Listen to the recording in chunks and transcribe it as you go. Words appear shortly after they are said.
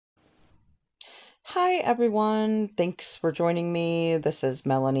Hi everyone, thanks for joining me. This is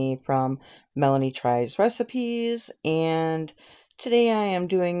Melanie from Melanie Tries Recipes, and today I am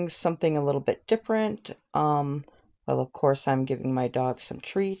doing something a little bit different. Well, of course, I'm giving my dog some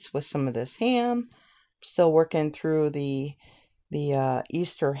treats with some of this ham. Still working through the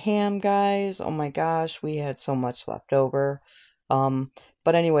Easter ham, guys. Oh my gosh, we had so much left over.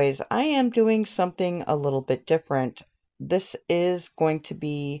 But anyways, I am doing something a little bit different. This is going to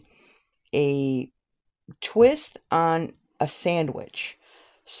be a twist on a sandwich.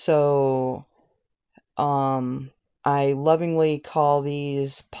 So, um, I lovingly call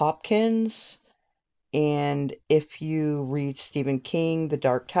these popkins. And if you read Stephen King, The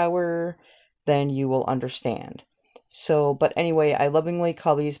Dark Tower, then you will understand. So, but anyway, I lovingly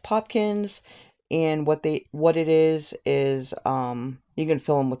call these popkins. And what it is you can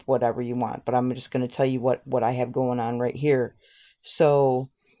fill them with whatever you want, but I'm just going to tell you what I have going on right here. So,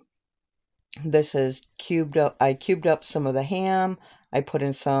 this is cubed up. I cubed up some of the ham. I put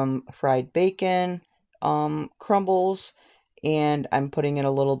in some fried bacon crumbles, and I'm putting in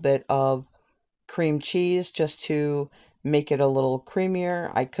a little bit of cream cheese just to make it a little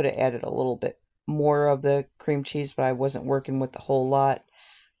creamier. I could have added a little bit more of the cream cheese, but I wasn't working with the whole lot.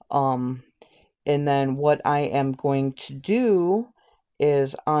 Um, and then what I am going to do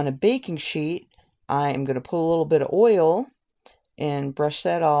is on a baking sheet, I am going to put a little bit of oil and brush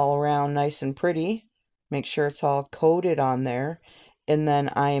that all around nice and pretty. Make sure it's all coated on there. And then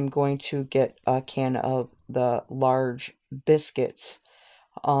I am going to get a can of the large biscuits.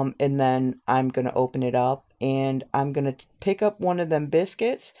 And then I'm going to open it up and I'm going to pick up one of them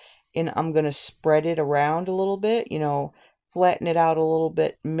biscuits and I'm going to spread it around a little bit, flatten it out a little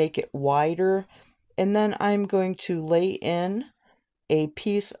bit, make it wider. And then I'm going to lay in a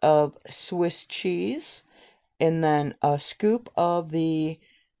piece of Swiss cheese and then a scoop of the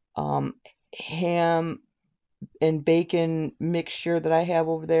um, ham and bacon mixture that I have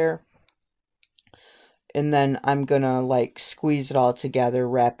over there. And then I'm gonna like squeeze it all together,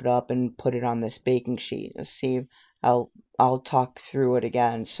 wrap it up, and put it on this baking sheet. Let's see, I'll I'll talk through it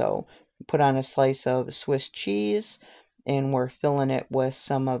again. So put on a slice of Swiss cheese, and we're filling it with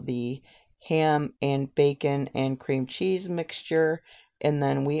some of the ham and bacon and cream cheese mixture, and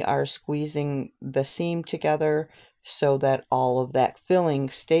then we are squeezing the seam together so that all of that filling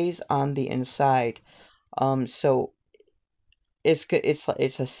stays on the inside. So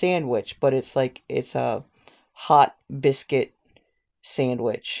it's a sandwich, but it's a hot biscuit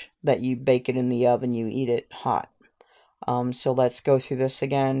sandwich that you bake it in the oven, you eat it hot. So let's go through this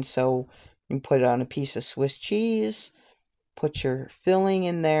again. So you put it on a piece of Swiss cheese, put your filling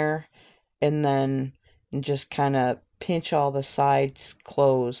in there, and then just kind of pinch all the sides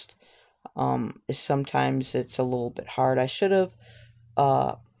closed. Sometimes it's a little bit hard. I should have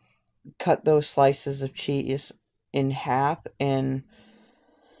uh, cut those slices of cheese in half and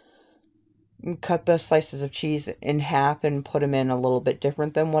cut the slices of cheese in half and put them in a little bit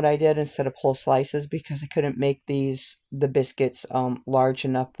different than what I did instead of whole slices because I couldn't make the biscuits large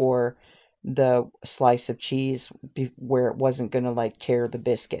enough for the slice of cheese where it wasn't going to like tear the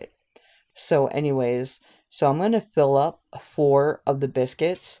biscuit. So anyways, so I'm going to fill up 4 of the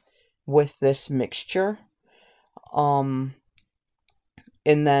biscuits with this mixture. Um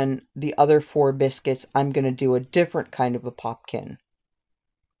and then the other 4 biscuits I'm going to do a different kind of a popkin.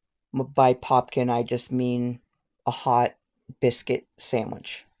 By popkin, I just mean a hot biscuit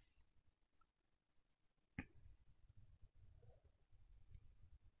sandwich.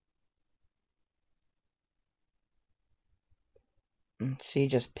 See,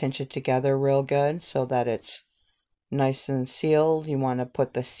 just pinch it together real good so that it's nice and sealed. You want to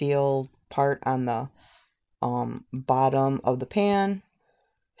put the sealed part on the bottom of the pan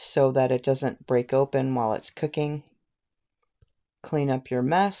so that it doesn't break open while it's cooking. Clean up your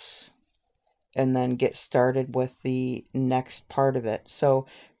mess and then get started with the next part of it. So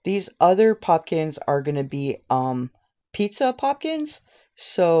these other popkins are going to be pizza popkins.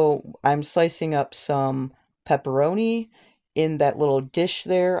 So I'm slicing up some pepperoni. In that little dish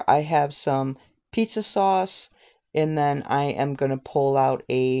there, I have some pizza sauce, and then I am going to pull out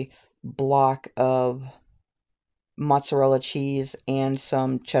a block of mozzarella cheese and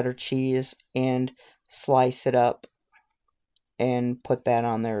some cheddar cheese and slice it up and put that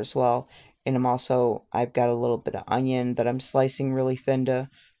on there as well. And I've got a little bit of onion that I'm slicing really thin to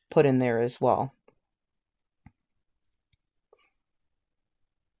put in there as well.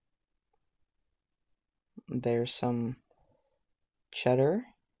 There's some cheddar.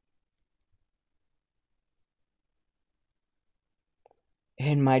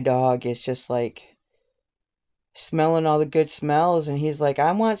 And my dog is just like smelling all the good smells, and he's like,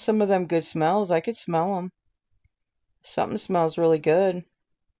 I want some of them good smells. I could smell them. Something smells really good.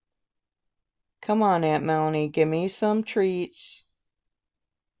 Come on, Aunt Melanie, give me some treats.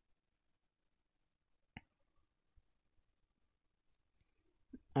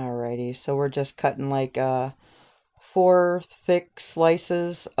 Alrighty, so we're just cutting like 4 thick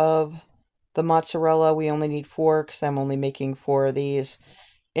slices of the mozzarella. We only need 4 because I'm only making 4 of these.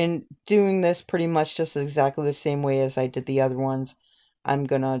 And doing this pretty much just exactly the same way as I did the other ones. I'm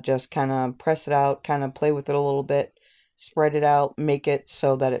gonna just kind of press it out, kind of play with it a little bit, spread it out, make it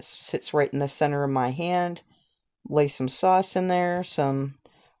so that it sits right in the center of my hand. Lay some sauce in there, some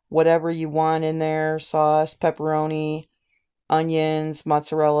whatever you want in there, sauce, pepperoni, onions,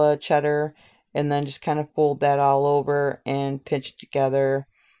 mozzarella, cheddar, and then just kind of fold that all over and pinch it together.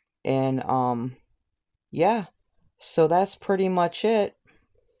 And yeah, so that's pretty much it.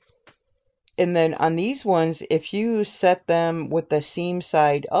 And then on these ones, if you set them with the seam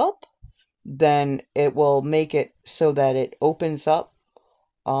side up, then it will make it so that it opens up.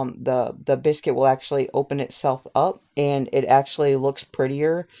 The biscuit will actually open itself up, and it actually looks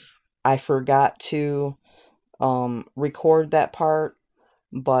prettier. I forgot to record that part,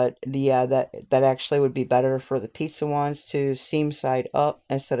 but that actually would be better for the pizza ones to seam side up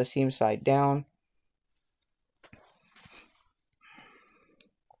instead of seam side down.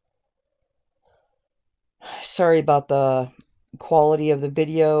 Sorry about the quality of the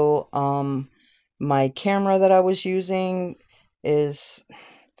video. My camera that I was using is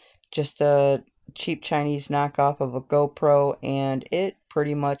just a cheap Chinese knockoff of a GoPro, and it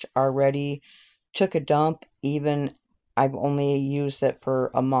pretty much already took a dump. Even I've only used it for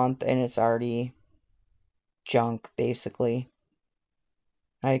a month and it's already junk, basically.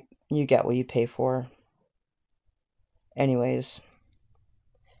 You get what you pay for. Anyways,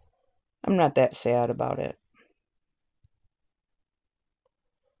 I'm not that sad about it.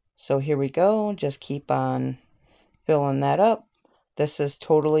 So here we go, just keep on filling that up. This is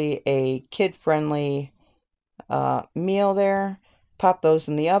totally a kid-friendly meal there. Pop those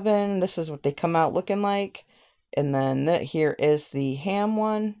in the oven. This is what they come out looking like. And then here is the ham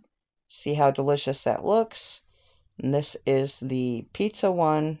one. See how delicious that looks. And this is the pizza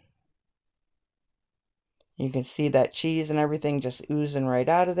one. You can see that cheese and everything just oozing right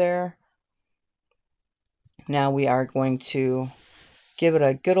out of there. Now we are going to give it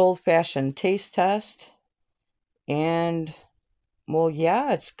a good old-fashioned taste test. And, well,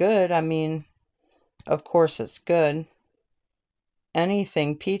 yeah, it's good. I mean, of course it's good.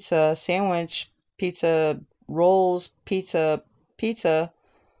 Anything, pizza, sandwich, pizza, rolls, pizza,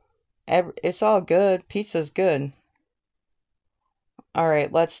 it's all good. Pizza's good.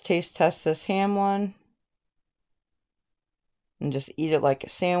 Alright, let's taste test this ham one. And just eat it like a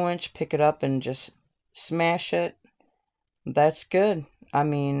sandwich. Pick it up and just smash it. That's good. I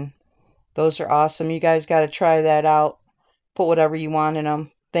mean, those are awesome. You guys got to try that out. Put whatever you want in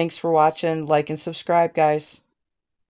them. Thanks for watching. Like and subscribe, guys.